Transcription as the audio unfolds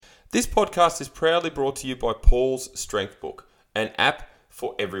This podcast is proudly brought to you by Paul's Strength Book, an app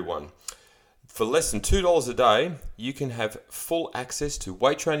for everyone. For less than $2 a day, you can have full access to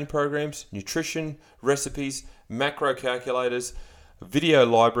weight training programs, nutrition, recipes, macro calculators, video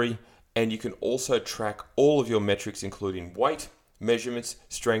library, and you can also track all of your metrics including weight, measurements,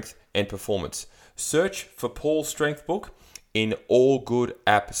 strength, and performance. Search for Paul's Strength Book in all good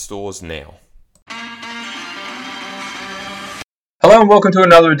app stores now. Hello and welcome to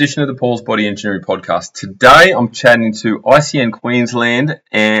another edition of the Paul's Body Engineering Podcast. Today I'm chatting to ICN Queensland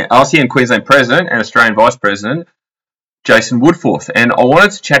President and Australian Vice President Jason Woodforth, and I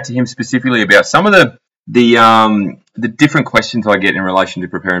wanted to chat to him specifically about some of the different questions I get in relation to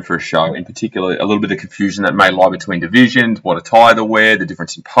preparing for a show. In particular, a little bit of confusion that may lie between divisions, what attire to wear, the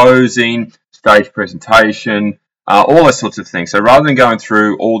difference in posing, stage presentation. All those sorts of things. So rather than going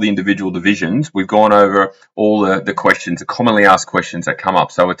through all the individual divisions, we've gone over all the questions, the commonly asked questions that come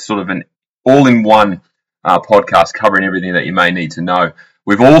up. So it's sort of an all-in-one podcast covering everything that you may need to know.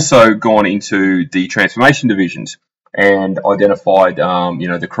 We've also gone into the transformation divisions and identified,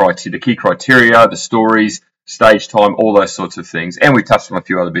 the key criteria, the stories, stage time, all those sorts of things. And we touched on a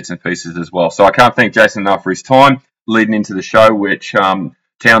few other bits and pieces as well. So I can't thank Jason enough for his time leading into the show, which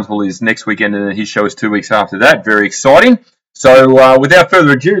Townsville is next weekend, and then his show is 2 weeks after that. Very exciting. So without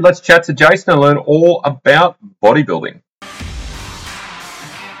further ado, let's chat to Jason and learn all about bodybuilding.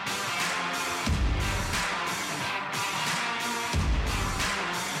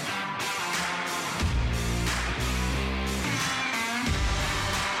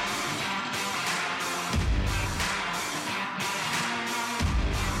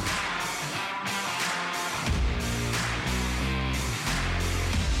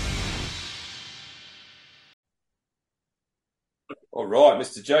 All right,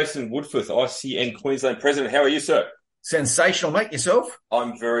 Mr. Jason Woodforth, ICN Queensland President. How are you, sir? Sensational, mate. Yourself?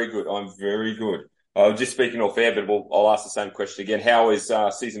 I'm very good. I was just speaking off air, but I'll ask the same question again. How is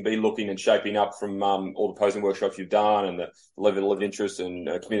Season B looking and shaping up from all the posing workshops you've done and the level of interest and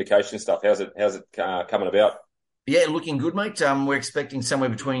communication stuff? How's it coming about? Yeah, looking good, mate. We're expecting somewhere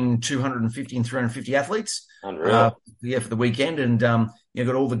between 250 and 350 athletes. Unreal. For the weekend. And you've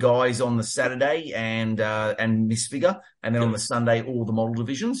got all the guys on the Saturday and Miss Figure. And then on the Sunday, all the model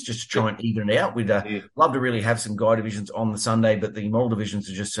divisions, just to try and even it out. We'd love to really have some guy divisions on the Sunday, but the model divisions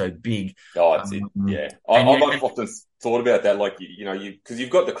are just so big. Oh, that's it. Yeah. I've often thought about that, like, because you've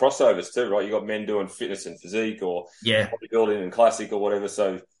got the crossovers too, right? You've got men doing fitness and physique or bodybuilding and classic or whatever.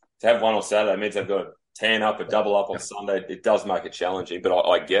 So to have one on Saturday means they've got 10 up, a double up on Sunday. It does make it challenging, but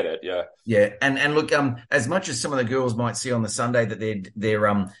I get it. Yeah. Yeah. And look, as much as some of the girls might see on the Sunday that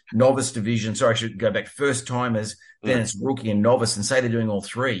they're novice division, sorry, I should go back, first timers, then it's rookie and novice, and say they're doing all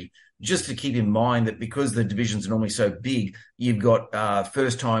three, just to keep in mind that because the divisions are normally so big, you've got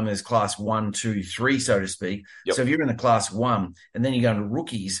first timers class 1, 2, 3, so to speak. Yep. So if you're in the class 1 and then you go into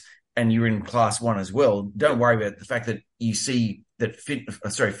rookies and you're in class 1 as well, don't worry about the fact that you see that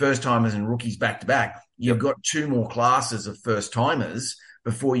first timers and rookies back to back. You've got 2 more classes of first timers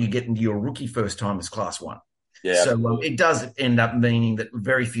before you get into your rookie first timers class 1. Yeah. So it does end up meaning that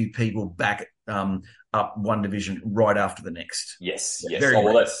very few people back up one division right after the next. Yes.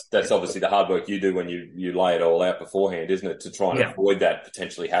 That's obviously the hard work you do when you lay it all out beforehand, isn't it? To try and avoid that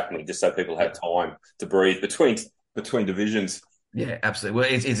potentially happening, just so people have time to breathe between divisions. Yeah, absolutely. Well,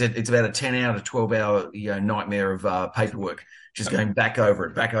 it's about a 10-hour to 12-hour nightmare of paperwork, just going back over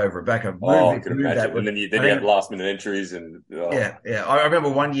it. I can imagine. And then you have last-minute entries and... Oh. Yeah. I remember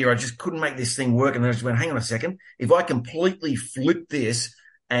one year I just couldn't make this thing work, and then I just went, hang on a second. If I completely flip this,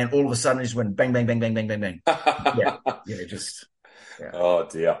 and all of a sudden it just went bang, bang, bang, bang, bang, bang, bang. Yeah. Oh,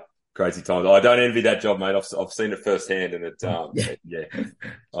 dear. Crazy times. I don't envy that job, mate. I've seen it firsthand, and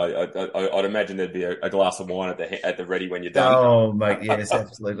I'd imagine there'd be a glass of wine at the ready when you're done. Oh, mate, yes,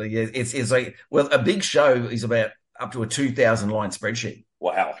 absolutely. Yeah, it's like, well, a big show is about up to a 2,000 line spreadsheet.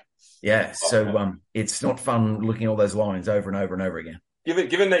 Wow. Yeah, so it's not fun looking at all those lines over and over and over again.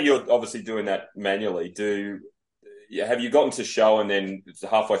 Given that you're obviously doing that manually, have you gotten to show and then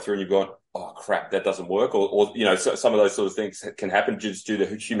halfway through and you've gone, oh crap, that doesn't work, or some of those sort of things can happen just due to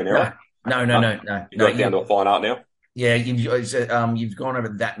human error? No. You've got down to a fine art now. Yeah, you've gone over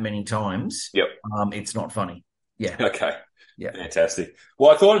that many times. Yep. It's not funny. Yeah. Okay. Yeah. Fantastic.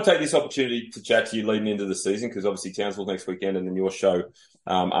 Well, I thought I'd take this opportunity to chat to you leading into the season, because obviously Townsville next weekend and then your show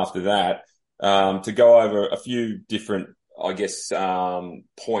after that, to go over a few different, I guess,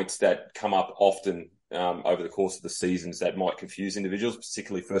 points that come up often over the course of the seasons that might confuse individuals,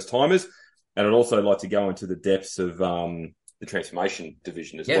 particularly first timers. And I'd also like to go into the depths of the transformation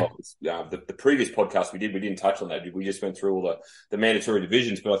division as Yeah. well. The previous podcast we didn't touch on that. We just went through all the mandatory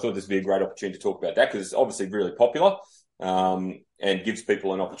divisions, but I thought this would be a great opportunity to talk about that because it's obviously really popular and gives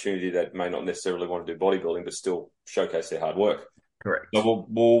people an opportunity that may not necessarily want to do bodybuilding, but still showcase their hard work. Correct. So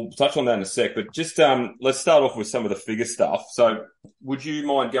we'll touch on that in a sec, but just let's start off with some of the figure stuff. So would you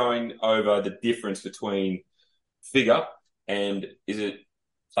mind going over the difference between figure and is it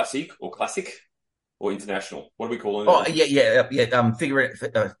classic or international? What do we call it? Oh, yeah.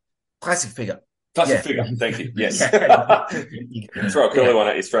 Classic figure. Classic Yeah. figure. Thank you. Yes. Yeah. Throw a curly one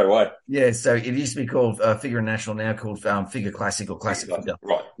at you straight away. Yeah, so it used to be called Figure National, now called Figure Classic or Classic Figure.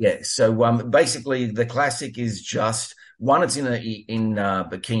 Right. Yeah, so basically the Classic is just one. It's in a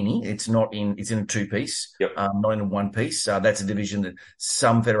bikini. It's in a two-piece. Yep. Not in a one-piece. That's a division that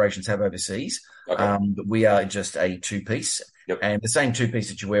some federations have overseas. Okay. But we are just a two-piece. Yep. And the same two-piece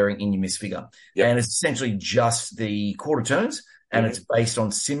that you're wearing in your Miss Figure. Yep. And it's essentially just the quarter turns, and it's based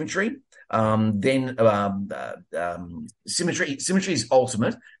on symmetry. Symmetry is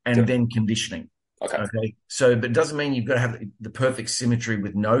ultimate, and then conditioning. Okay. So, but it doesn't mean you've got to have the perfect symmetry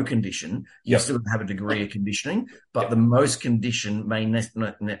with no condition. You still have a degree of conditioning, but the most condition may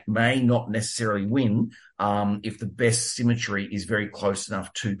not necessarily win if the best symmetry is very close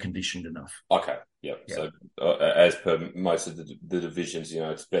enough to conditioned enough. Okay. Yep. So as per most of the divisions,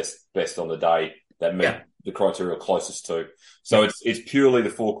 it's best on the day that meet the criteria closest to. So it's purely the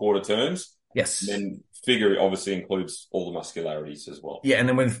 4 quarter turns. Yes. And then figure obviously includes all the muscularities as well. Yeah, and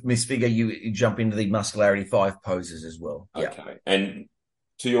then with Miss Figure, you jump into the muscularity 5 poses as well. Okay. And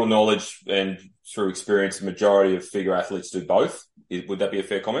to your knowledge and through experience, the majority of figure athletes do both. Would that be a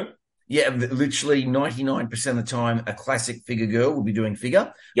fair comment? Yeah, literally 99% of the time, a classic figure girl will be doing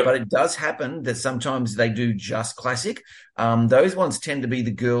figure. Yep. But it does happen that sometimes they do just classic. Those ones tend to be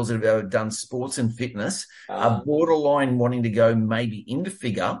the girls that have done sports and fitness, are borderline wanting to go maybe into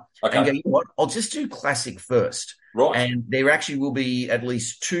figure and go, you know what, I'll just do classic first. Right. And there actually will be at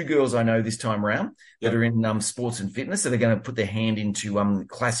least 2 girls I know this time around that are in sports and fitness that are going to put their hand into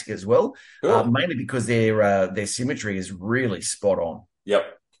classic as well, mainly because their symmetry is really spot on.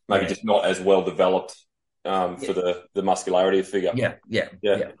 Yep. Maybe just not as well developed for the muscularity of figure. Yeah.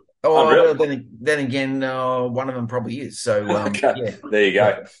 Oh, then again, one of them probably is. So there you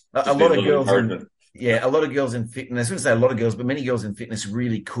go. A lot of girls. A lot of girls in fitness. I wouldn't say a lot of girls, but many girls in fitness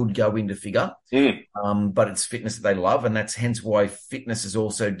really could go into figure. But it's fitness that they love, and that's hence why fitness has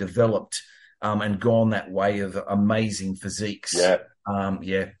also developed and gone that way of amazing physiques.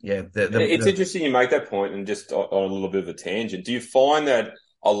 It's interesting you make that point, and just on a little bit of a tangent. Do you find that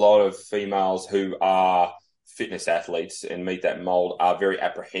a lot of females who are fitness athletes and meet that mold are very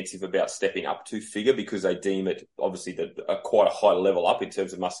apprehensive about stepping up to figure because they deem it obviously quite a high level up in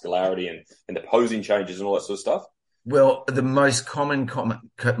terms of muscularity and the posing changes and all that sort of stuff? Well, the most common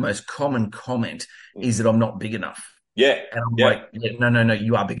comment is that I'm not big enough. Yeah. And I'm like, no,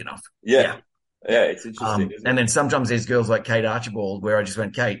 you are big enough. Yeah, it's interesting. And then sometimes there's girls like Kate Archibald where I just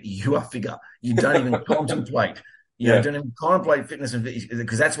went, Kate, you are figure. You don't even contemplate. You don't even contemplate fitness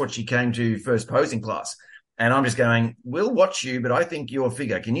because that's what she came to first posing class. And I'm just going, we'll watch you, but I think you're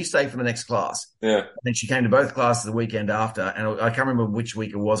figure. Can you stay for the next class? Yeah. And then she came to both classes the weekend after, and I can't remember which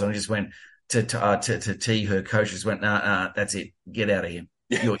week it was. And I just went to T, her coach just went, nah, that's it. Get out of here.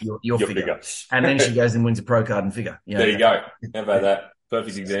 You're figure. And then she goes and wins a pro card in figure. There you go. How about that?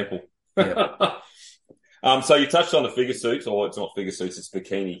 Perfect example. Yeah. So you touched on the figure suits, or it's not figure suits, it's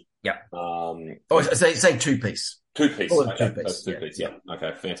bikini. Yeah. Say two-piece. Two-piece. Okay. Two-piece. Two-piece. Yeah.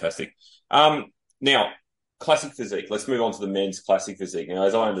 Okay. Fantastic. Now, classic physique. Let's move on to the men's classic physique. Now,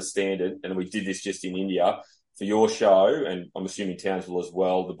 as I understand it, and we did this just in India for your show, and I'm assuming Townsville as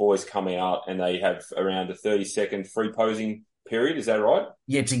well, the boys come out and they have around a 30-second free posing period. Is that right?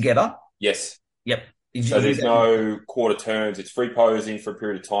 Yeah, together. Yes. Yep. So there's no quarter turns. It's free posing for a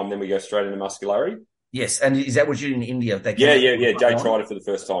period of time. Then we go straight into muscularity. Yes. And is that what you did in India? Yeah. Jay tried it for the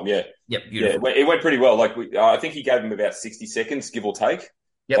first time. Yeah. Yep. Beautiful. Yeah, it went pretty well. I think he gave him about 60 seconds, give or take.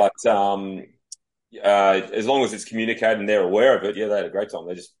 Yep. But as long as it's communicated and they're aware of it, they had a great time.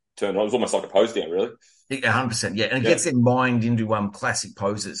 They just turned on. It was almost like a pose down, really. 100%. Yeah. And it gets their mind into classic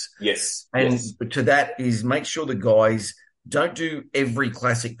poses. Yes. And to that is make sure the guys don't do every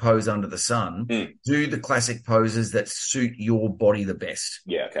classic pose under the sun. Do the classic poses that suit your body the best.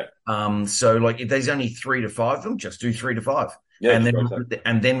 Yeah. Okay. So if there's only 3 to 5 of them, just do 3 to 5. Yeah.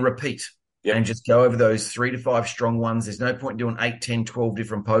 And then repeat. Yep. And just go over those 3 to 5 strong ones. There's no point doing 8, 10, 12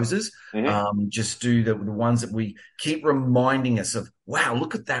 different poses. Just do the ones that we keep reminding us of. Wow,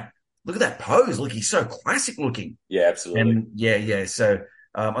 look at that. Look at that pose. Look, he's so classic looking. Yeah, absolutely. And So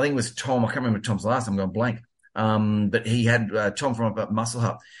I think it was Tom. I can't remember Tom's last. I'm going blank. But he had Tom from Muscle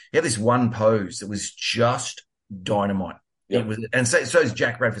Hub. He had this one pose that was just dynamite. Yep. It was, and so is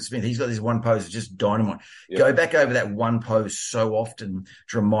Jack Bradford Smith. He's got this one pose that's just dynamite. Yep. Go back over that one pose so often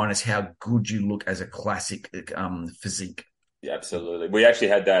to remind us how good you look as a classic physique. Yeah, absolutely. We actually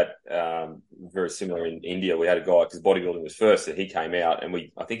had that very similar in India. We had a guy, because bodybuilding was first, that he came out, and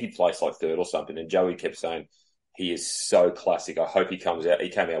I think he placed like third or something. And Joey kept saying, he is so classic. I hope he comes out. He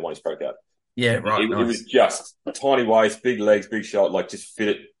came out when he spoke out. Yeah, right. It was just a tiny waist, big legs, big shot, like just fit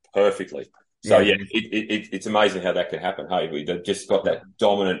it perfectly. So yeah, it's amazing how that can happen. Hey, they've just got that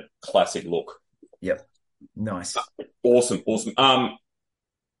dominant classic look. Yep. Nice. Awesome.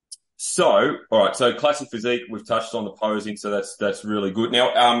 So, all right. So classic physique, we've touched on the posing. So that's really good.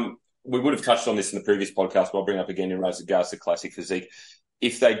 Now, we would have touched on this in the previous podcast, but I'll bring it up again in regards to classic physique.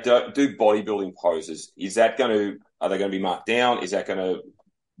 If they do bodybuilding poses, are they going to be marked down? Is that going to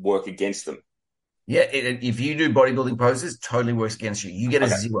work against them? Yeah. If you do bodybuilding poses, totally works against you. You get a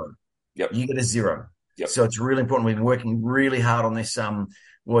 0. Yep. You get a 0. Yep. So it's really important. We've been working really hard on this.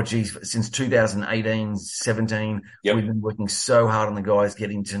 Since 2018, 17, Yep. We've been working so hard on the guys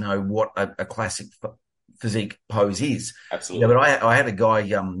getting to know what a classic physique pose is. Absolutely. Yeah, but I had a guy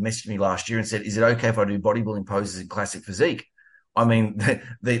message me last year and said, "Is it okay if I do bodybuilding poses in classic physique?" I mean,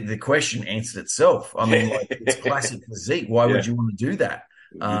 the question answered itself. I mean, like, it's classic physique. Why would you want to do that?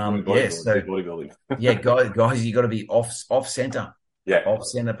 Bodybuilding. Yeah, guys, you got to be off center. Yeah. Off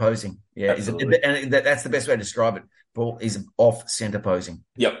center posing. Yeah. And that's the best way to describe it, Paul, is off center posing.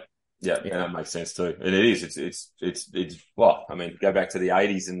 Yep. Yeah. And that makes sense too. And it is. It's well, I mean, go back to the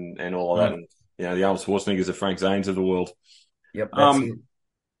 80s and all of that. And, the Arnold Schwarzeneggers, the Frank Zanes of the world. Yep. That's it.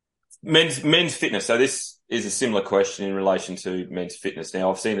 Men's fitness. So this is a similar question in relation to men's fitness. Now,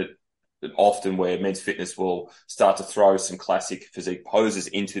 I've seen it often where men's fitness will start to throw some classic physique poses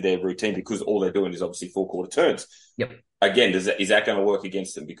into their routine because all they're doing is obviously 4-quarter turns. Yep. Again, is that going to work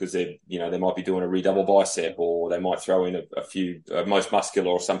against them because they might be doing a redouble bicep, or they might throw in a few most muscular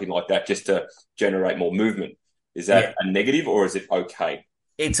or something like that just to generate more movement? Is that a negative, or is it okay?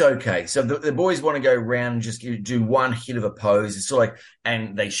 It's okay. So the boys want to go around and just do one hit of a pose. It's sort of like,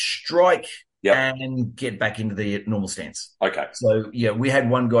 and they strike and get back into the normal stance. Okay. So yeah, we had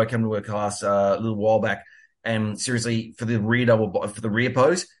one guy come to our class a little while back, and seriously, for the rear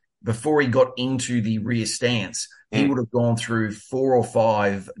pose, before he got into the rear stance, he would have gone through 4 or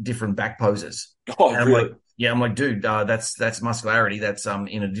 5 different back poses. Oh, really? I'm like, dude, that's muscularity. That's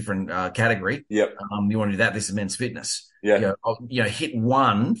in a different category. Yep. You want to do that? This is men's fitness. Yeah. Hit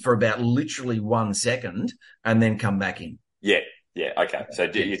one for about literally 1 second and then come back in. Yeah. Yeah. Okay. So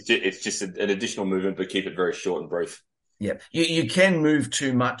it's just an additional movement, but keep it very short and brief. Yeah. You can move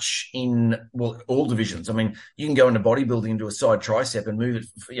too much in, all divisions. I mean, you can go into bodybuilding and do a side tricep and move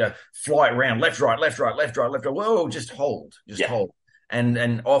it, fly it around left, right. Whoa, just hold. Hold.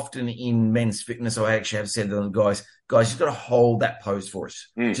 And often in men's fitness, I actually have said to them, guys, you've got to hold that pose for us.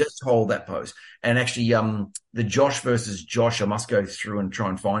 Just hold that pose. And actually, the Josh versus Josh, I must go through and try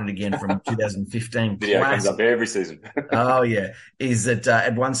and find it again from 2015. Video comes up every season. Oh, yeah. Is that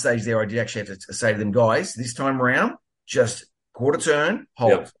at one stage there, I did actually have to say to them, guys, this time around, just quarter turn,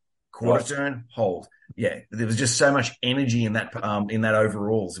 hold. Yep. Quarter turn, hold. Yeah. There was just so much energy in that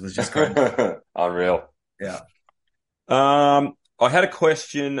overalls. It was just great. Unreal. Yeah. I had a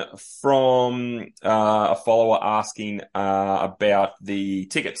question from a follower asking about the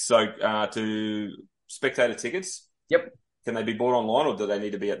tickets. So to spectator tickets, can they be bought online, or do they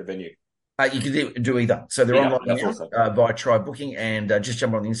need to be at the venue? You can do either. So they're online now via Try Booking, and just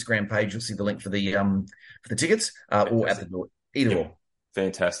jump on the Instagram page. You'll see the link for the tickets, or at the door. Either or.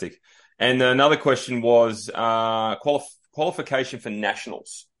 Fantastic. And another question was qualification for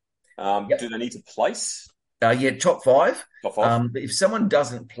nationals. Do they need to place? Top 5. Top 5. If someone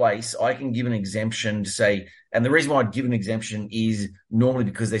doesn't place, I can give an exemption to say, and the reason why I'd give an exemption is normally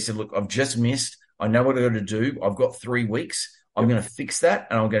because they said, look, I've just missed. I know what I've got to do. I've got 3 weeks. I'm going to fix that,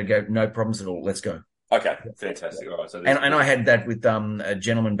 and I'm going to go, no problems at all. Let's go. Okay, fantastic. All right. So and I had that with a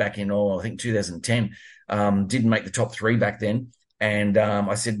gentleman back in, I think 2010, didn't make the top 3 back then. And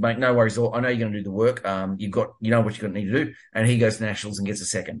I said, mate, no worries. I know you're going to do the work. You know what you're going to need to do. And he goes to nationals and gets a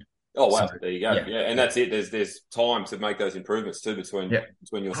second. Oh, wow. So, there you go. Yeah. And that's it. There's time to make those improvements too between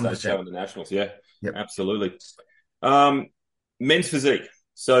your state show and the nationals. Yeah, absolutely. Men's physique.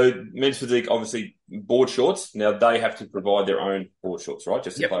 So men's physique, obviously board shorts. Now they have to provide their own board shorts, right?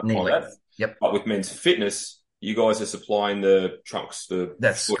 Just to clarify that. Yep. But with men's fitness, you guys are supplying the trunks,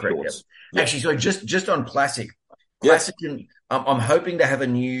 that's correct. shorts. Yep. Actually, so just on classic can, I'm hoping to have a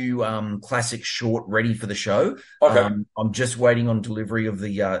new classic short ready for the show. Okay. I'm just waiting on delivery of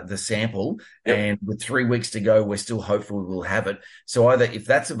the sample, Yep. and with 3 weeks to go, we're still hopeful we'll have it. So either if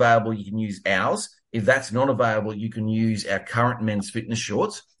that's available, you can use ours. If that's not available, you can use our current men's fitness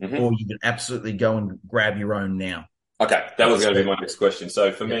shorts, or you can absolutely go and grab your own now. Okay, that was going to be my next question.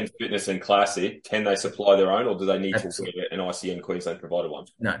 So for men's fitness and classic, can they supply their own, or do they need to get an ICN Queensland provided one?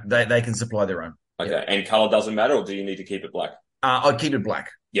 No, they can supply their own. Okay, and colour doesn't matter, or do you need to keep it black? I'd keep it black.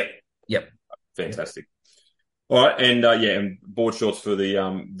 Yep. Fantastic. All right, and board shorts for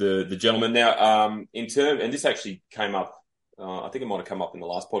the gentleman. Now, and this actually came up. I think it might have come up in the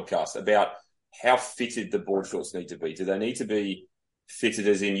last podcast about how fitted the board shorts need to be. Do they need to be fitted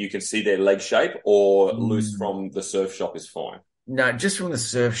as in you can see their leg shape, or loose from the surf shop is fine? No, just from the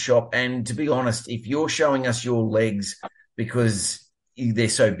surf shop. And to be honest, if you're showing us your legs because they're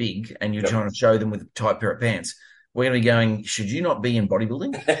so big and you're trying to show them with a tight pair of pants, we're going to be going, should you not be in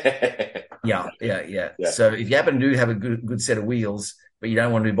bodybuilding? Yeah. So if you happen to have a good set of wheels, but you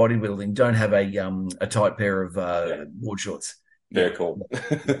don't want to do bodybuilding, don't have a tight pair of board shorts. Very cool.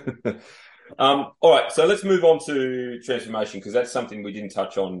 All right, so let's move on to transformation, because that's something we didn't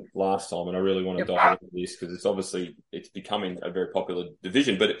touch on last time, and I really want to dive into this because it's becoming a very popular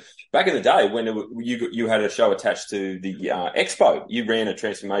division. But back in the day, when you had a show attached to the Expo, you ran a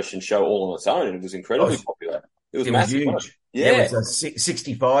transformation show all on its own, and it was incredibly popular. It was massive. Huge. Yeah, it was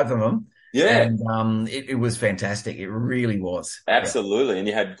 65 of them. Yeah, and it was fantastic. It really was. Absolutely, and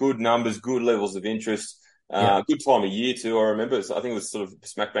you had good numbers, good levels of interest. Good time of year too. I remember. I think it was sort of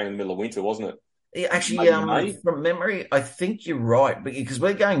smack bang in the middle of winter, wasn't it? Actually, from memory, I think you're right, because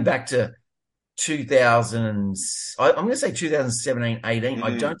we're going back to 2000. I'm going to say 2017, 18.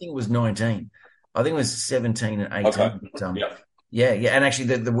 I don't think it was 19. I think it was 17 and 18. Okay. But, yeah. And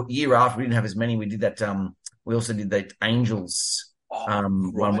actually, the year after, we didn't have as many. We did that. We also did the Angels.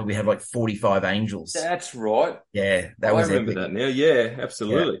 One where we had like 45 angels. That's right. Yeah, I remember that now. Yeah,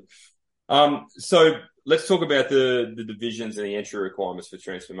 absolutely. Yeah. So let's talk about the divisions and the entry requirements for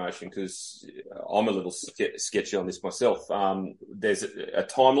transformation, because I'm a little sketchy on this myself. There's a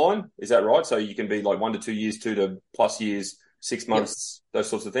timeline, is that right? So you can be like 1 to 2 years, 2 to plus years, 6 months, those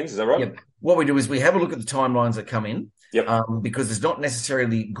sorts of things. Is that right? Yep. What we do is we have a look at the timelines that come in. Because there's not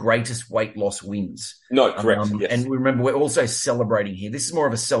necessarily greatest weight loss wins. No, correct. Yes. And remember, we're also celebrating here. This is more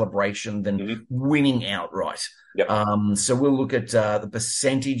of a celebration than winning outright. So we'll look at the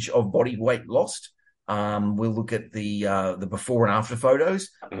percentage of body weight lost. We'll look at the before and after photos.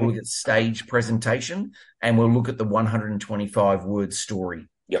 We'll look at stage presentation, and we'll look at the 125 word story.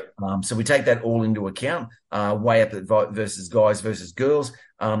 So we take that all into account, weigh up versus guys versus girls.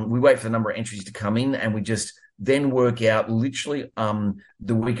 We wait for the number of entries to come in, and we just then work out literally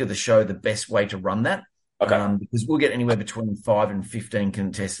the week of the show the best way to run that. Because we'll get anywhere between 5 and 15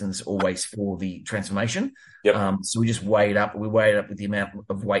 contestants always for the transformation. So we just weigh it up. We weigh it up with the amount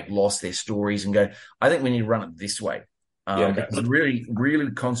of weight loss, their stories, and go, I think we need to run it this way. Because really, really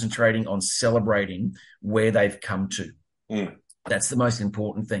concentrating on celebrating where they've come to. That's the most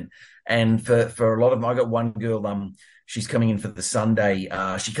important thing. And for a lot of them, I got one girl, she's coming in for the Sunday.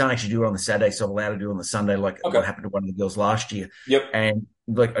 She can't actually do it on the Saturday, so I'm allowed to do it on the Sunday, like what happened to one of the girls last year. And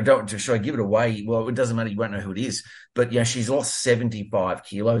like, should I give it away? Well, it doesn't matter. You won't know who it is. But she's lost 75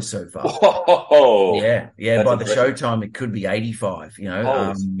 kilos so far. Whoa. Yeah. By the showtime, it could be 85,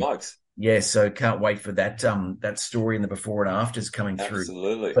 Holy smokes. Yeah, so can't wait for that story and the before and afters coming through.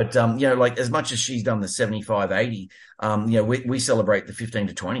 Absolutely. But like as much as she's done the 75, 80, we celebrate the 15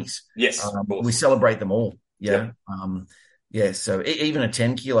 to 20s. Yes, we celebrate them all. So even a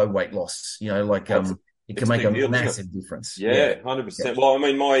 10 kilo weight loss, it can make a massive difference. 100%. Well, I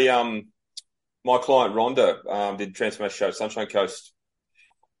mean, my client Rhonda did transformation show at Sunshine Coast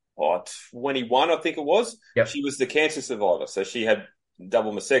 21, I think it was. She was the cancer survivor, so she had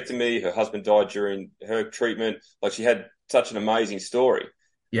double mastectomy. Her husband died during her treatment. Like, she had such an amazing story.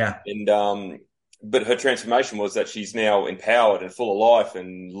 And but her transformation was that she's now empowered and full of life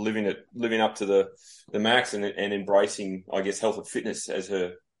and living up to the max and embracing, I guess, health and fitness as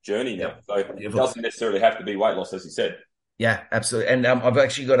her journey now. So it doesn't necessarily have to be weight loss, as you said. Yeah, absolutely. And I've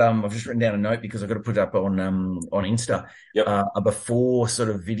actually got I've just written down a note because I've got to put it up on Insta. A before sort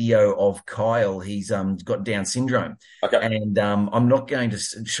of video of Kyle. He's got Down syndrome. And I'm not going to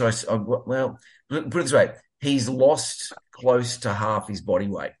show. Well, put it this way: he's lost close to half his body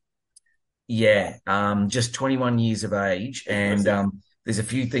weight. Just 21 years of age, and there's a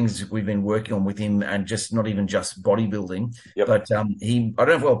few things we've been working on with him, and just not even just bodybuilding, but I don't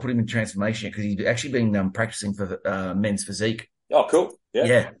know if I'll put him in transformation because he's actually been practicing for men's physique. Oh, cool.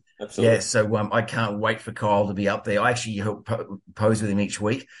 Yeah. Absolutely. Yeah, so I can't wait for Kyle to be up there. I actually help pose with him each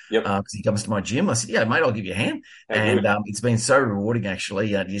week Yep. because he comes to my gym. I said, "Yeah, mate, I'll give you a hand," How and good. it's been so rewarding actually.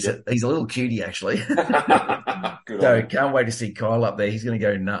 Yep. He's a little cutie actually. Good on So him. can't wait to see Kyle up there. He's going to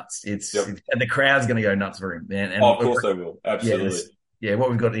go nuts. Yep. And the crowd's going to go nuts for him, man. Oh, And of course they will. yeah, Absolutely.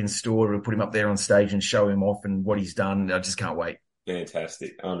 what we've got in store, we'll put him up there on stage and show him off and what he's done. I just can't wait.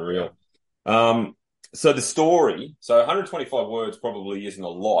 Fantastic. Unreal. So the story, so 125 words probably isn't a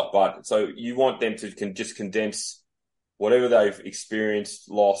lot, but so you want them to just condense whatever they've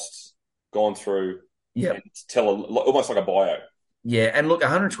experienced, lost, gone through, Yeah. and tell almost like a bio. Yeah, and look,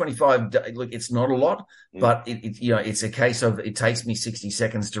 125. Look, it's not a lot, but it's a case of it takes me 60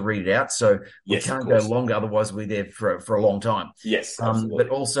 seconds to read it out, so we Yes, can't go longer. Otherwise, we're there for a long time. Yes, absolutely. But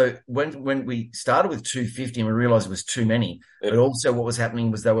also, when we started with 250 and we realized it was too many, but also what was happening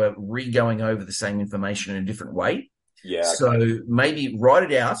was they were re-going over the same information in a different way. Yeah. So maybe write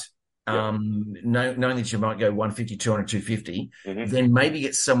it out. Knowing that you might go 150, 200, 250, then maybe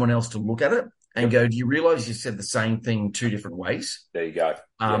get someone else to look at it. And go, do you realize you said the same thing two different ways? There you go.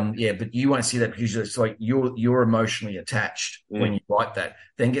 Yeah, but you won't see that because it's like you're emotionally attached when you write that.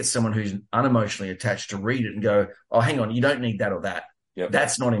 Then get someone who's unemotionally attached to read it and go, oh, hang on, you don't need that or that. Yep.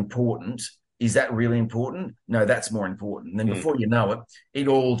 That's not important. Is that really important? No, that's more important. And then before you know it, it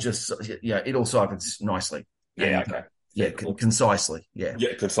all cycles nicely. Yeah, and, okay. Concisely. Yeah.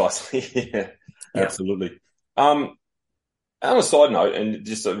 Yeah, concisely. Yeah, absolutely. On a side note, and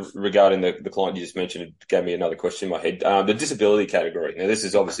just regarding the client you just mentioned, it gave me another question in my head. The disability category. Now, this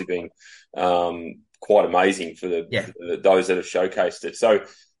has obviously been quite amazing for those that have showcased it. So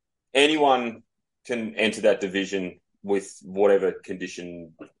anyone can enter that division with whatever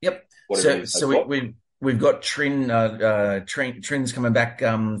condition. Yep. So we've got Trin's coming back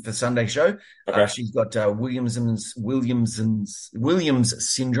for Sunday show. Okay. She's got Williams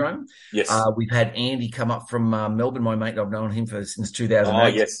syndrome. Yes. We've had Andy come up from Melbourne, my mate. I've known him since 2008. Oh,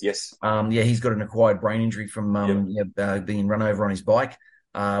 yes. He's got an acquired brain injury from being run over on his bike.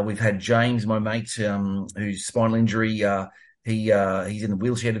 We've had James, my mate, whose spinal injury. He's in the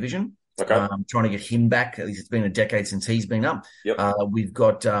wheelchair division. Okay. Trying to get him back. At least it's been a decade since he's been up. Yep. We've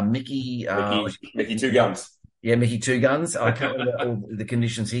got Mickey. Mickey Two Guns. Yeah, Mickey Two Guns. I can't remember all the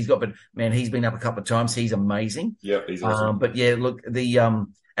conditions he's got, but man, he's been up a couple of times. He's amazing. Yep, he's awesome. But yeah, look,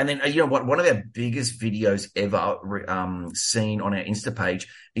 and then you know what? One of our biggest videos ever seen on our Insta page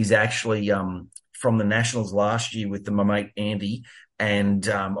is actually from the Nationals last year with my mate Andy and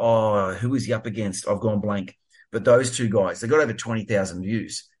who was he up against? I've gone blank. But those two guys, they got over 20,000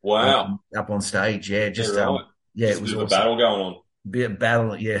 views. Wow. Up on stage. Yeah. It was awesome. A battle going on. Big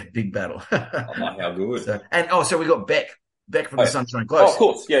battle. Oh, how good. So we got Beck from the Sunshine Close. Oh, of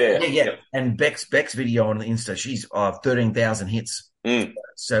course. Yeah. And Beck's video on the Insta, she's 13,000 hits.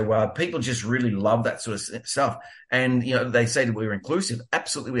 So people just really love that sort of stuff. And, you know, they say that we're inclusive.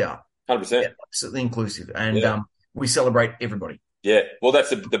 Absolutely we are. 100%. Yeah, absolutely inclusive. And we celebrate everybody. Yeah. Well, that's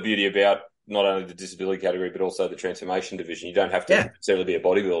the beauty about not only the disability category, but also the transformation division. You don't have to necessarily be a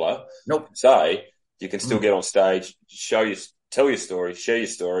bodybuilder. Nope. You can still get on stage, tell your story, share your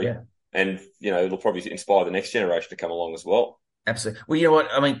story, and, you know, it'll probably inspire the next generation to come along as well. Absolutely. Well, you know what?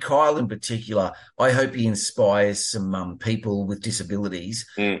 I mean, Kyle in particular, I hope he inspires some people with disabilities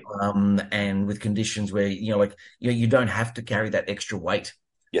and with conditions where, you don't have to carry that extra weight.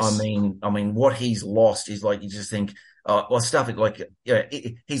 Yes. I mean, what he's lost is like, you just think,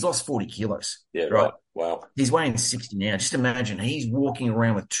 he's lost 40 kilos. Yeah, right. Wow. He's weighing 60 now. Just imagine he's walking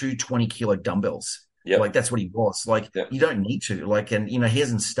around with 2 20-kilo dumbbells. Yeah. Like that's what he was. You don't need to. He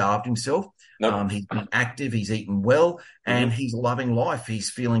hasn't starved himself. Nope. He's been active. He's eaten well, and he's loving life.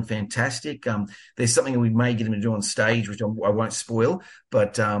 He's feeling fantastic. There's something that we may get him to do on stage, which I won't spoil.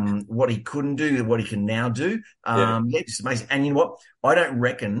 But what he couldn't do, what he can now do, just amazing. And you know what? I don't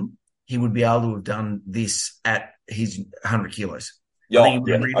reckon he would be able to have done this at his 100 kilos. I think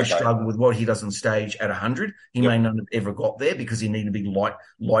he would really struggle with what he does on stage at 100. He may not have ever got there because he needed to be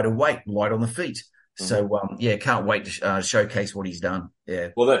lighter weight, light on the feet. So, can't wait to showcase what he's done. Yeah.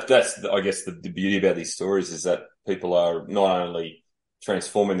 Well, that's I guess, the beauty about these stories is that people are not only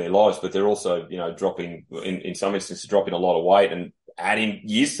transforming their lives, but they're also, dropping, in some instances, dropping a lot of weight and adding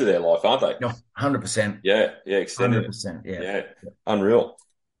years to their life, aren't they? No, 100%. Yeah, extending 100%, yeah. Unreal.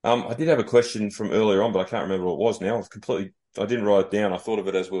 I did have a question from earlier on, but I can't remember what it was now. I didn't write it down. I thought of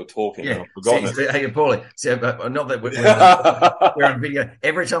it as we were talking. And I've forgotten it. Hey, Paulie. Not that we're on video.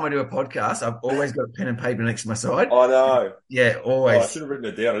 Every time I do a podcast, I've always got a pen and paper next to my side. I know. Yeah, always. I should have written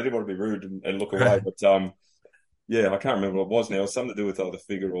it down. I didn't want to be rude and look away, but I can't remember what it was now. It was something to do with either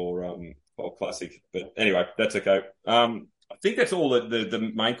figure or classic. But anyway, that's okay. I think that's all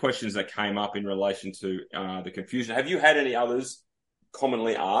the main questions that came up in relation to the confusion. Have you had any others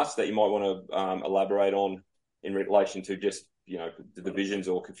commonly asked that you might want to elaborate on in relation to just, the divisions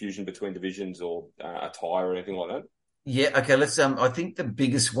or confusion between divisions or attire or anything like that? Yeah, okay, I think the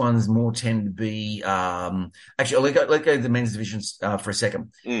biggest ones more tend to be, actually, let's go to the men's divisions for a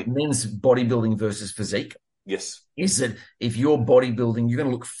second. Men's bodybuilding versus physique. Yes. Is that if you're bodybuilding, you're going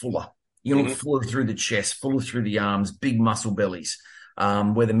to look fuller. You're going to look fuller through the chest, fuller through the arms, big muscle bellies.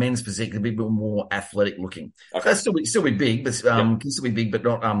 Where the men's physique is a bit more athletic looking. Okay. So still be big, but can still be big, but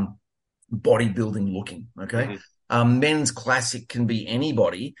not bodybuilding looking. Okay. Men's classic can be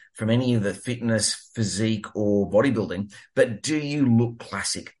anybody from any of the fitness, physique, or bodybuilding. But do you look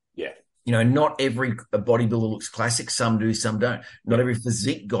classic? Yeah. Not every bodybuilder looks classic. Some do, some don't. Not every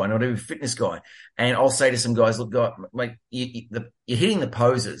physique guy, not every fitness guy. And I'll say to some guys, look, mate, you're hitting the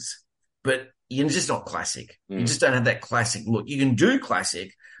poses, but you're just not classic. You just don't have that classic look. You can do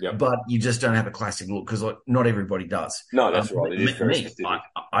classic, but you just don't have a classic look because not everybody does. No, that's right. It is very specific.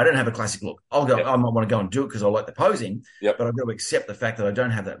 I don't have a classic look. I might want to go and do it because I like the posing, but I've got to accept the fact that I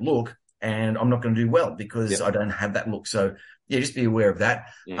don't have that look and I'm not going to do well because I don't have that look. So just be aware of that.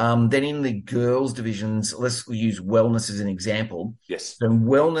 Then in the girls divisions, let's use wellness as an example. Yes. So in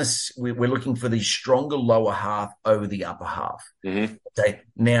wellness, we're looking for the stronger lower half over the upper half. Okay.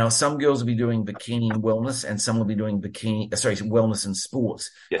 Now, some girls will be doing bikini and wellness, and some will be doing wellness and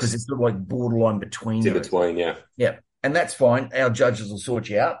sports because it's sort of like borderline between. It's in between, yeah, and that's fine. Our judges will sort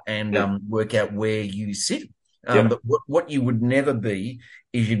you out and work out where you sit. But what you would never be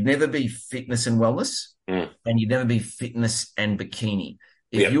is you'd never be fitness and wellness, and you'd never be fitness and bikini.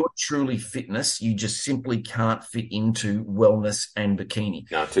 If you're truly fitness, you just simply can't fit into wellness and bikini.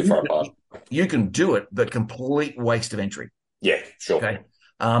 No, too far apart. You can do it, but complete waste of entry. Yeah, sure. Okay.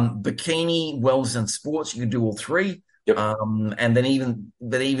 Bikini, wellness, and sports, you can do all three. And then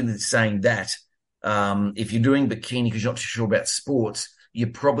even saying that, if you're doing bikini because you're not too sure about sports, you're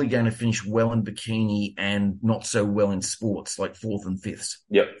probably going to finish well in bikini and not so well in sports, like fourth and fifths.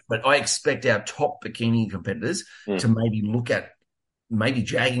 But I expect our top bikini competitors to maybe look at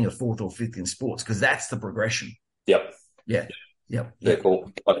jagging a fourth or fifth in sports because that's the progression. Yeah,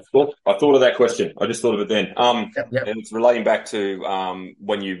 cool. I thought of that question. I just thought of it then. And it's relating back to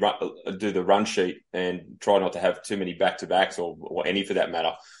when you do the run sheet and try not to have too many back-to-backs or any for that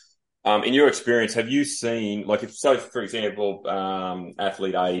matter. In your experience, have you seen, for example,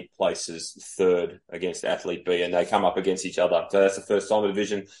 athlete A places third against athlete B and they come up against each other. So that's the first time a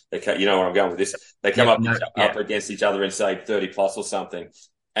division. You know where I'm going with this. They come up against each other and say 30 plus or something.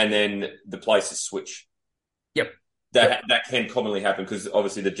 And then the places switch. That can commonly happen because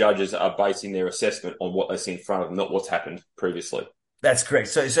obviously the judges are basing their assessment on what they see in front of them, not what's happened previously. That's correct.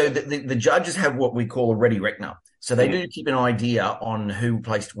 So the judges have what we call a ready reckoner. So they do keep an idea on who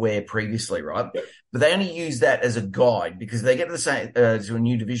placed where previously, right? But they only use that as a guide because they get to the same to a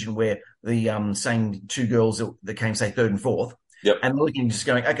new division where the same two girls that came say third and fourth, and they're looking just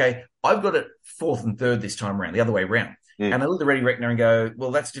going, okay, I've got it fourth and third this time around, the other way around. And they look at the ready reckoner and go,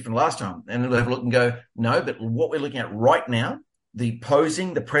 well, that's different last time. And they'll have a look and go, no, but what we're looking at right now, the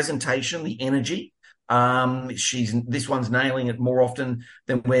posing, the presentation, the energy, this one's nailing it more often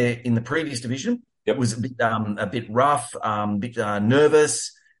than where in the previous division. It was a bit rough, a bit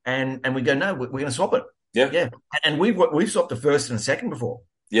nervous, and we go, no, we're going to swap it. And we've swapped the first and the second before.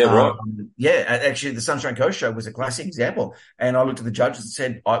 Right. Actually, the Sunshine Coast show was a classic example. And I looked at the judges and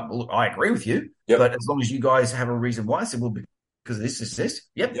said, I agree with you, but as long as you guys have a reason why, I said, well, because of this,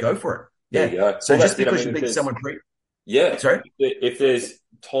 go for it. There you go. So just because you beat someone sorry? If there's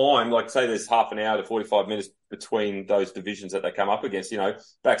time, like say there's half an hour to 45 minutes between those divisions that they come up against,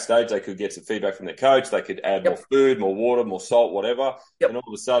 backstage they could get some feedback from their coach, they could add more food, more water, more salt, whatever, and all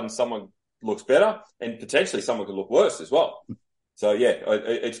of a sudden someone looks better and potentially someone could look worse as well. So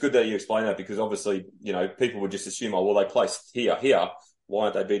it's good that you explain that because obviously, people would just assume, oh, well, they placed here. Why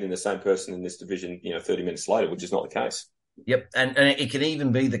aren't they beating the same person in this division, 30 minutes later, which is not the case. And it can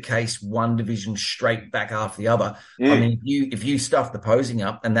even be the case one division straight back after the other. I mean, if you stuff the posing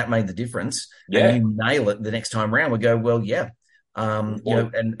up and that made the difference and you nail it the next time around, we go, well,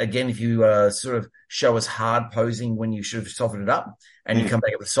 and again, if you sort of show us hard posing when you should have softened it up and you come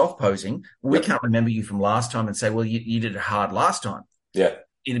back up with soft posing, we can't remember you from last time and say, well, you did it hard last time.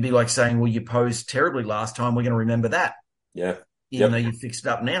 It'd be like saying, well, you posed terribly last time. We're going to remember that. Even though you fixed it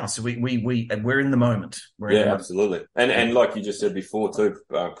up now. So we're in the moment. Absolutely. And like you just said before too,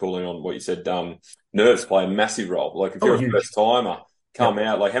 calling on what you said, nerves play a massive role. Like if you're a first timer, come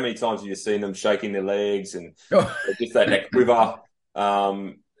out, like how many times have you seen them shaking their legs and just that quiver?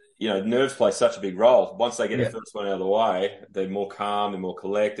 nerves play such a big role. Once they get Yeah. the first one out of the way, they're more calm, they're more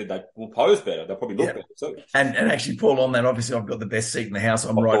collected. They will pose better. They'll probably look Yeah. better too. And actually, Paul, on that, obviously, I've got the best seat in the house.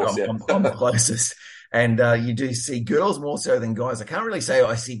 I'm Of right. course, yeah. I'm the closest. And you do see girls more so than guys. I can't really say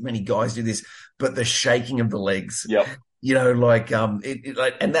I see many guys do this, but the shaking of the legs. Yep. And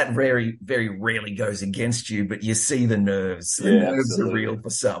that very, very rarely goes against you, but you see the nerves. The nerves absolutely. are real for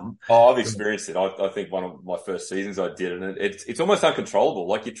some. Oh, I've experienced it. I think one of my first seasons I did, and it's almost uncontrollable.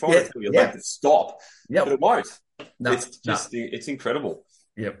 Like you're trying to tell your leg to stop, but it won't. No, it's incredible.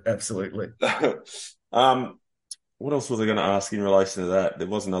 Yep, absolutely. What else was I going to ask in relation to that? There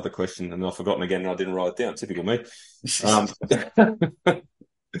was another question, and I've forgotten again, and I didn't write it down. Typical me.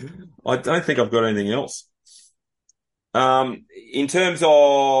 I don't think I've got anything else. In terms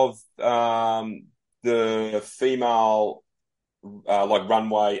of the female, like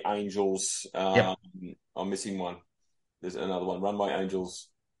runway angels, I'm missing one. There's another one, runway angels.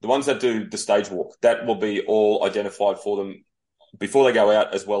 The ones that do the stage walk, that will be all identified for them before they go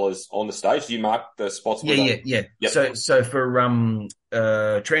out as well as on the stage. Do you mark the spots? Yeah. Yep. So for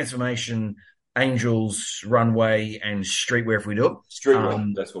transformation, angels, runway, and streetwear, if we do it,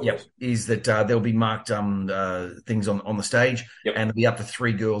 streetwear, that's what it was. Is that there'll be marked things on the stage, and there'll be up to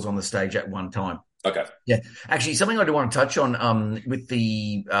 3 girls on the stage at one time. Okay. Yeah. Actually, something I do want to touch on with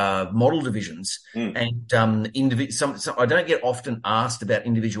the model divisions and I don't get often asked about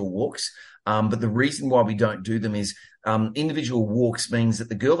individual walks, but the reason why we don't do them is individual walks means that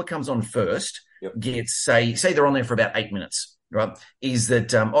the girl that comes on first gets, say they're on there for about 8 minutes. Right, is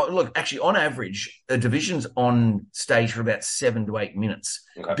that actually, on average, a division's on stage for about 7 to 8 minutes.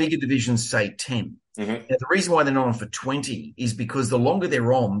 Okay. Bigger divisions say 10. Mm-hmm. Now, the reason why they're not on for 20 is because the longer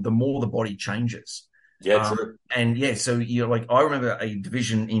they're on, the more the body changes. Yeah, true. And so I remember a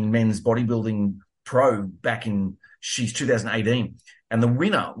division in men's bodybuilding pro back in 2018, and the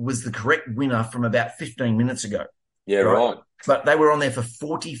winner was the correct winner from about 15 minutes ago. Yeah, right. But they were on there for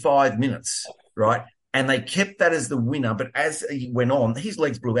 45 minutes, right? And they kept that as the winner. But as he went on, his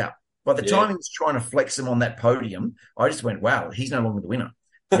legs blew out. By the time he was trying to flex him on that podium, I just went, wow, he's no longer the winner.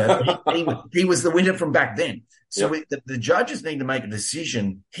 He was the winner from back then. So the judges need to make a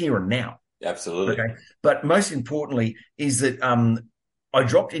decision here and now. Absolutely. Okay. But most importantly is that I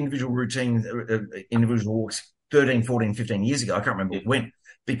dropped individual routines, individual walks 13, 14, 15 years ago. I can't remember when,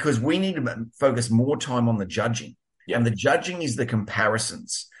 because we need to focus more time on the judging. Yep. And the judging is the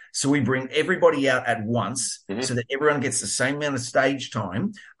comparisons. So we bring everybody out at once so that everyone gets the same amount of stage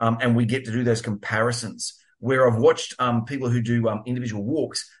time, and we get to do those comparisons. Where I've watched people who do individual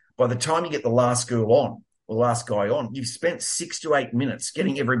walks, by the time you get the last girl on or the last guy on, you've spent 6 to 8 minutes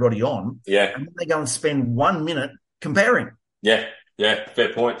getting everybody on. Yeah. And then they go and spend 1 minute comparing. Yeah. Yeah.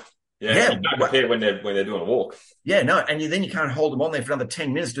 Fair point. Yeah. You don't compare when they're doing a walk. Yeah. No. And then you can't hold them on there for another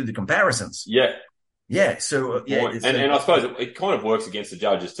 10 minutes to do the comparisons. Yeah. Yeah, so and I suppose it kind of works against the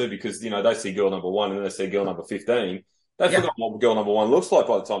judges too, because they see girl number 1 and then they see girl number 15. They forgot what girl number 1 looks like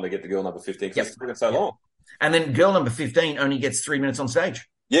by the time they get to girl number 15 because it's taken so long. And then girl number 15 only gets 3 minutes on stage.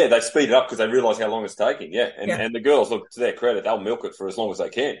 Yeah, they speed it up because they realise how long it's taking. Yeah, and the girls, look, to their credit, they'll milk it for as long as they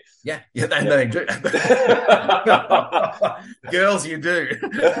can. Yeah, they do. Girls, you do.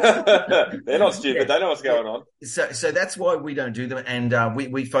 They're not stupid. They know what's going on. So that's why we don't do them, and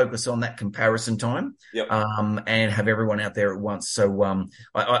we focus on that comparison time. Yep. And have everyone out there at once. So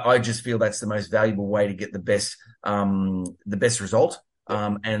I just feel that's the most valuable way to get the best result,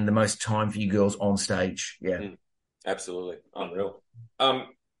 and the most time for you girls on stage. Yeah, absolutely unreal.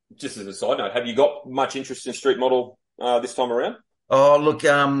 Just as a side note, have you got much interest in street model this time around? Oh, look,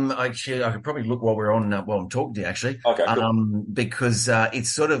 I could probably look while we're on while I'm talking to you, actually. Okay. Cool. Because it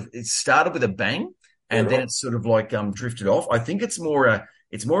started with a bang, and then it's sort of like drifted off. I think it's more of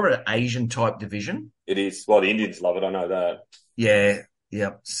an Asian type division. It is. Well, the Indians love it. I know that. Yeah.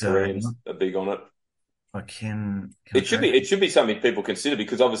 Yep. So Koreans are big on it. It should be something people consider,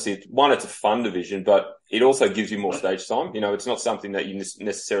 because obviously it's a fun division, but it also gives you more stage time. It's not something that you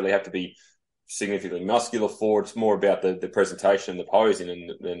necessarily have to be significantly muscular for. It's more about the presentation, the posing,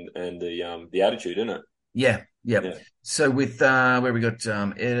 and the attitude, isn't it? Yeah. So with where we got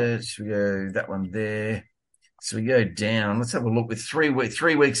edits, we go that one there. So we go down. Let's have a look with 3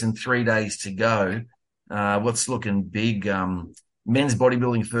 weeks and 3 days to go. What's looking big? Men's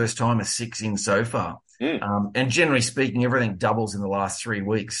bodybuilding first time is 6 in so far. And generally speaking, everything doubles in the last 3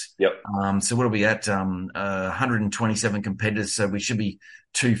 weeks. Yep. So what are we at? 127 competitors. So we should be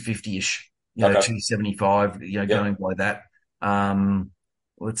 250-ish, 275, going by that.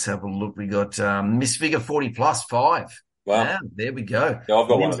 Let's have a look. We got Miss Figure 40 plus 5. Wow. Yeah, there we go. Yeah, I've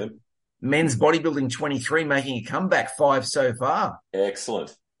got one of them. Men's bodybuilding 23 making a comeback, 5 so far.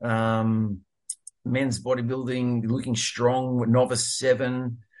 Excellent. Men's bodybuilding looking strong. Novice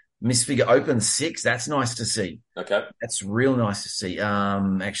 7. Miss Figure Open 6. That's nice to see. Okay. That's real nice to see.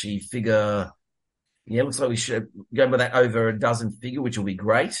 Actually, figure. Yeah, looks like we should go by that over a dozen figure, which will be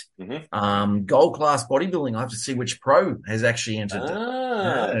great. Mm-hmm. Gold class bodybuilding. I have to see which pro has actually entered.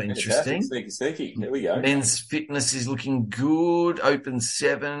 Interesting. Sneaky. There we go. Men's fitness is looking good. Open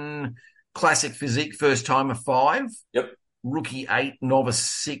 7. Classic physique, first timer 5. Yep. Rookie 8. Novice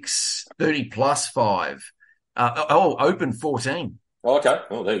 6. 30 plus 5. Open 14. Oh, okay.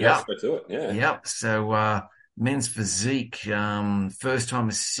 Well, there you go. Straight to it. Yeah. Yep. So, men's physique, first time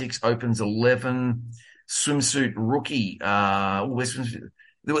is 6, opens 11. Swimsuit rookie.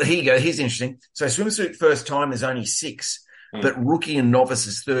 Here you go. Here's interesting. So swimsuit first time is only 6, but rookie and novice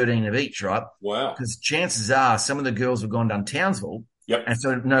is 13 of each, right? Wow. Because chances are some of the girls have gone down Townsville. Yep. And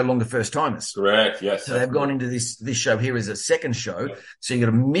so no longer first timers. Correct. Yes. So they've gone into this show here as a second show. Yep. So you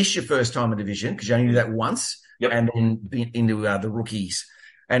got to miss your first timer division because you only do that once. Yep. And then be into the rookies.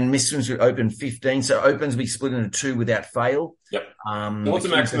 And Miss Swimsuit Open 15. So opens be split into 2 without fail. Yep. What's the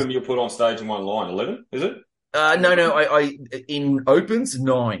maximum you'll put on stage in one line? 11, is it? No. I in opens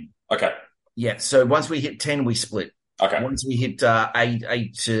 9. Okay. Yeah. So once we hit 10, we split. Okay. Once we hit 8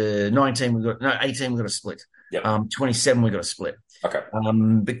 to 18, 18 we got to split. Yep. 27 we got to split. Okay.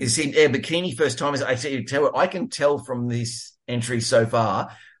 But you see, bikini first timers. I can tell from this entry so far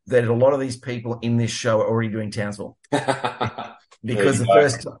that a lot of these people in this show are already doing Townsville. Because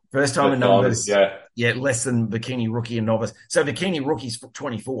the first time in numbers, less than bikini rookie and novice. So bikini rookie's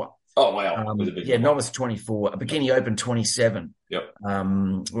 24. Oh wow! Novice 24. Bikini open 27. Yep.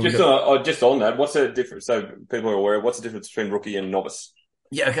 Just on that, what's the difference? So people are aware. What's the difference between rookie and novice?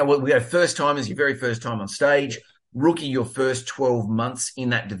 Yeah. Okay. Well, we have first timers. Your very first time on stage. Rookie, your first 12 months in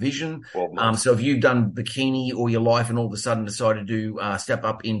that division. So if you've done bikini all your life and all of a sudden decide to do step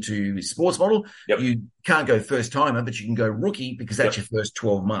up into sports model, you can't go first timer, but you can go rookie because that's your first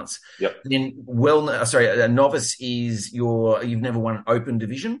 12 months. Yep. Then a novice is you've never won an open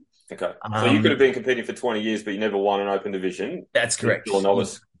division. Okay. So you could have been competing for 20 years, but you never won an open division. That's correct. Still a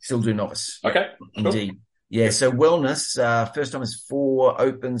novice. Still do novice. Okay. Indeed. Cool. Yeah. So wellness, first time is 4,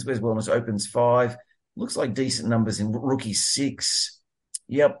 opens. Where's wellness? Opens 5. Looks like decent numbers in rookie 6.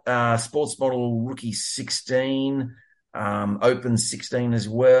 Yep. Sports model rookie 16. Open 16 as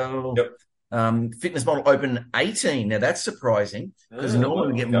well. Yep. Fitness model open 18. Now that's surprising because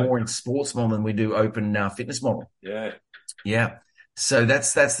normally we get more in sports model than we do open fitness model. Yeah. Yeah. So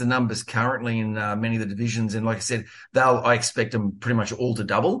that's the numbers currently in many of the divisions. And like I said, I expect them pretty much all to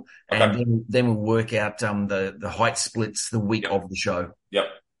double. Okay. And then we'll work out the height splits the week of the show. Yep.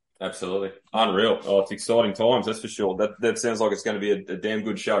 Absolutely. Unreal. Oh, it's exciting times, that's for sure. That sounds like it's going to be a damn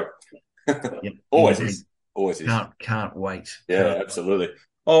good show. Yep. Always is. Can't wait. Yeah, absolutely.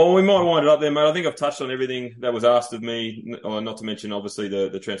 Oh, well, we might wind it up there, mate. I think I've touched on everything that was asked of me, not to mention, obviously,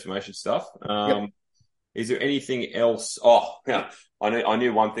 the transformation stuff. Is there anything else? Oh, yeah. I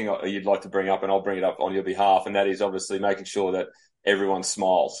knew one thing you'd like to bring up, and I'll bring it up on your behalf, and that is obviously making sure that everyone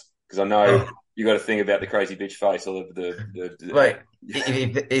smiles. Because I know you got to think about the crazy bitch face or Wait,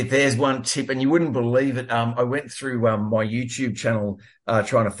 if there's one tip, and you wouldn't believe it, I went through my YouTube channel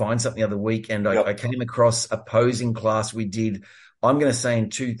trying to find something the other week, and I came across a posing class we did. I'm going to say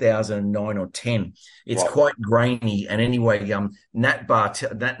in 2009 or 10. It's quite grainy. And anyway, Nat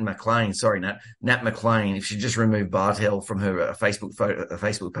McLean, if she just removed Bartel from her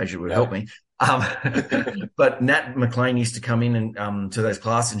Facebook page, it would help me. But Nat McLean used to come in and to those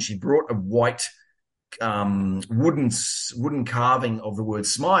classes, and she brought a white wooden carving of the word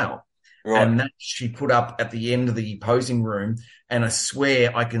smile. Right. And that she put up at the end of the posing room. And I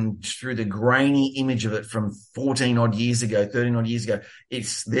swear I can, through the grainy image of it from 13 odd years ago, it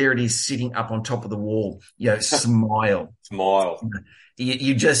is sitting up on top of the wall. Smile. Smile.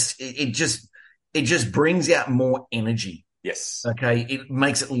 It just brings out more energy. Yes. Okay. It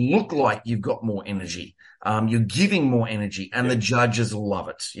makes it look like you've got more energy. You're giving more energy, and the judges love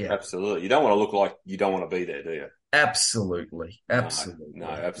it. Yeah. Absolutely. You don't want to look like you don't want to be there, do you? Absolutely. No,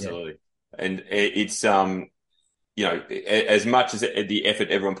 absolutely. Yeah. And it's, as much as the effort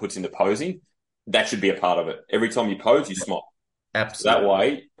everyone puts into posing, that should be a part of it. Every time you pose, you smile. Absolutely. So that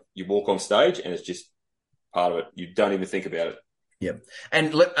way, you walk on stage and it's just part of it. You don't even think about it. Yep.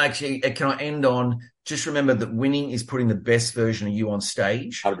 And actually, can I end on, just remember that winning is putting the best version of you on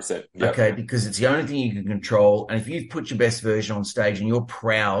stage. 100%. Yep. Okay, because it's the only thing you can control. And if you've put your best version on stage and you're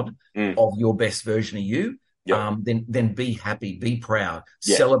proud of your best version of you, then be happy, be proud,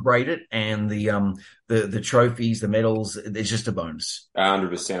 Yeah. celebrate it, and the trophies, the medals, it's just a bonus.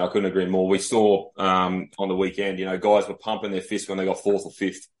 100%. I couldn't agree more. We saw on the weekend, guys were pumping their fists when they got 4th or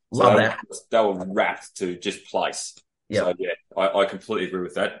 5th. So Love that. They were wrapped to just place. Yep. So, I completely agree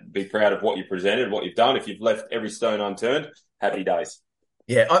with that. Be proud of what you presented, what you've done. If you've left every stone unturned, happy days.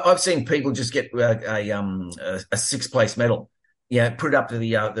 Yeah, I've seen people just get a 6th place medal. Yeah, put it up to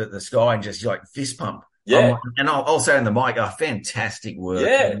the sky and just like fist pump. Yeah. And I'll say on the mic, fantastic work.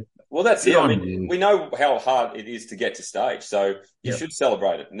 Yeah. Well, that's it. I mean, we know how hard it is to get to stage, so you should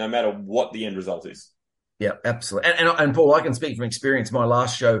celebrate it, no matter what the end result is. Yeah, absolutely. And Paul, I can speak from experience. My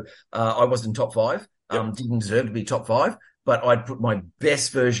last show, I wasn't top 5. Didn't deserve to be top 5, but I'd put my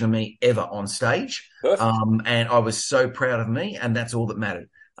best version of me ever on stage. Perfect. And I was so proud of me, and that's all that mattered.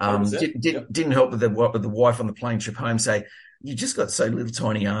 Didn't help with the wife on the plane trip home say, "You just got so little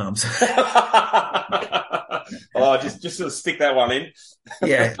tiny arms." Just sort of stick that one in.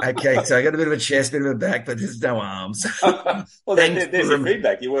 Yeah, okay. So I got a bit of a chest, bit of a back, but there's no arms. Well, there's your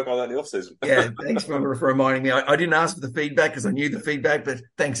feedback. You work on that in the off season. Yeah, thanks for reminding me. I didn't ask for the feedback because I knew the feedback, but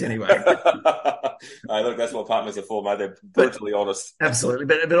thanks anyway. Hey, look, that's what partners are for, mate. They're brutally honest. Absolutely,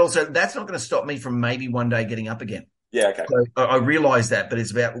 but also that's not going to stop me from maybe one day getting up again. Yeah, okay. So I realise that, but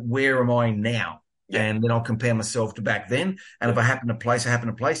it's about where am I now? Yeah. And then I'll compare myself to back then. And if I happen to place, I happen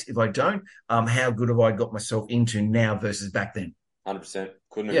to place. If I don't, how good have I got myself into now versus back then? 100%.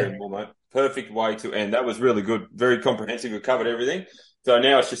 Couldn't agree more, mate. Perfect way to end. That was really good. Very comprehensive. We covered everything. So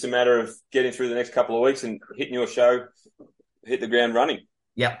now it's just a matter of getting through the next couple of weeks and hitting your show, hit the ground running.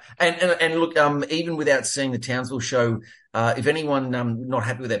 Yeah. And look, even without seeing the Townsville show, if anyone not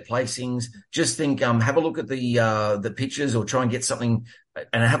happy with their placings, just think, have a look at the pictures or try and get something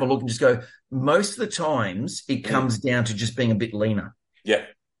and have a look and just go, most of the times it comes down to just being a bit leaner. Yeah.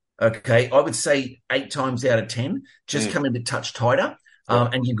 Okay. I would say 8 times out of 10, just come in a bit touch tighter.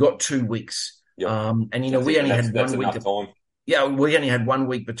 And you've got 2 weeks. Yep. And, we only had 1 week. Time. Yeah, we only had 1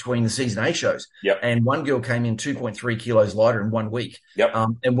 week between the season A shows. Yep. And one girl came in 2.3 kilos lighter in 1 week. Yep.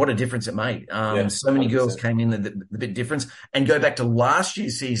 And what a difference it made. So many 100%. Girls came in the bit difference. And go back to last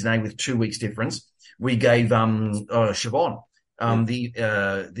year's season A with 2 weeks difference. We gave Siobhan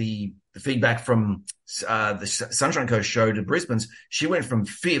the feedback from the Sunshine Coast show to Brisbane's. She went from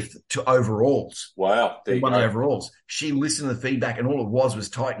 5th to overalls. Wow. There you go. The overalls. She listened to the feedback and all it was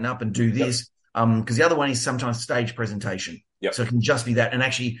tighten up and do this. Because the other one is sometimes stage presentation. Yep. So it can just be that. And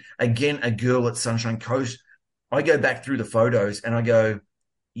actually, again, a girl at Sunshine Coast, I go back through the photos and I go,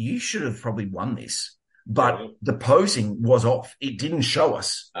 you should have probably won this. But the posing was off. It didn't show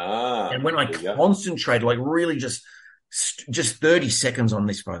us. And when I concentrated, like really just 30 seconds on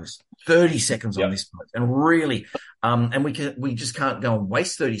this pose, 30 seconds on this pose. And really, and we just can't go and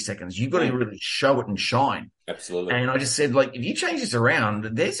waste 30 seconds. You've got to really show it and shine. Absolutely. And I just said, like, if you change this around,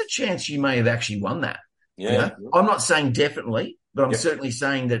 there's a chance you may have actually won that. Yeah. I'm not saying definitely, but I'm certainly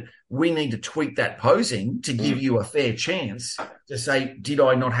saying that we need to tweak that posing to give you a fair chance to say, did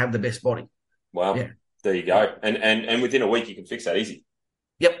I not have the best body? Wow. Yeah. There you go. And within a week, you can fix that easy.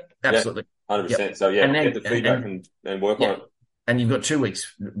 Yep. Absolutely. 100%. Yep. So, get the feedback and work on it. And you've got 2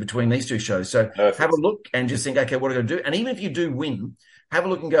 weeks between these 2 shows. So Perfect. Have a look and just think, okay, what am I going to do? And even if you do win, have a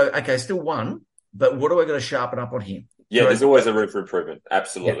look and go, okay, still won, but what do I got to sharpen up on here? Yeah, there's always a room for improvement.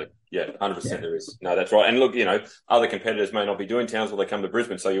 Absolutely. Yeah, 100% there is. No, that's right. And look, other competitors may not be doing Townsville. They come to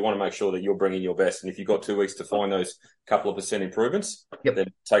Brisbane. So you want to make sure that you're bringing your best. And if you've got 2 weeks to find those couple of percent improvements,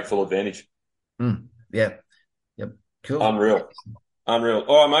 then take full advantage. Yeah. Yep. Cool. Unreal. All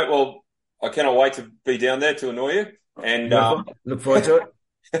right, mate. Well, I cannot wait to be down there to annoy you. And look forward to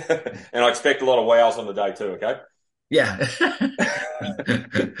it. And I expect a lot of wows on the day too, okay? Yeah.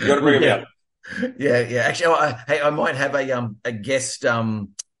 You got to bring them out. Yeah. Actually, I might have a guest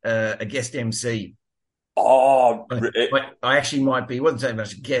MC. Oh, I actually might be. It wasn't so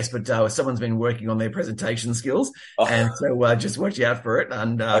much a guest, but someone's been working on their presentation skills, and so just watch out for it.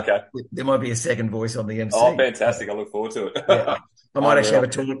 And there might be a second voice on the MC. Oh, fantastic! I look forward to it. I might actually have a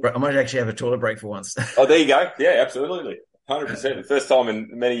toilet break. I might actually have a toilet break for once. Oh, there you go. Yeah, absolutely. 100%. The first time in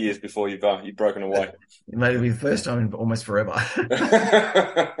many years before you've broken away. It may be the first time in almost forever.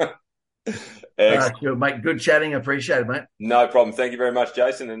 Cool, mate. Good chatting. I appreciate it, mate. No problem. Thank you very much,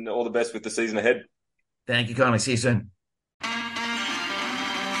 Jason, and all the best with the season ahead. Thank you kindly. See you soon.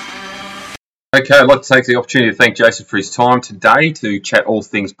 Okay, I'd like to take the opportunity to thank Jason for his time today to chat all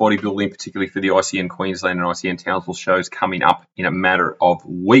things bodybuilding, particularly for the ICN Queensland and ICN Townsville shows coming up in a matter of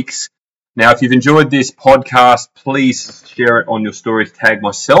weeks. Now, if you've enjoyed this podcast, please share it on your stories. Tag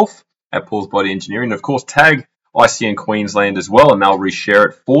myself at Paul's Body Engineering. And, of course, tag ICN Queensland as well, and they'll reshare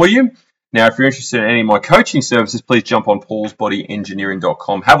it for you. Now, if you're interested in any of my coaching services, please jump on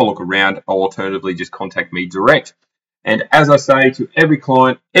paulsbodyengineering.com, have a look around, or alternatively just contact me direct. And as I say to every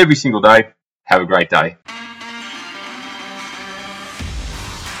client every single day, have a great day.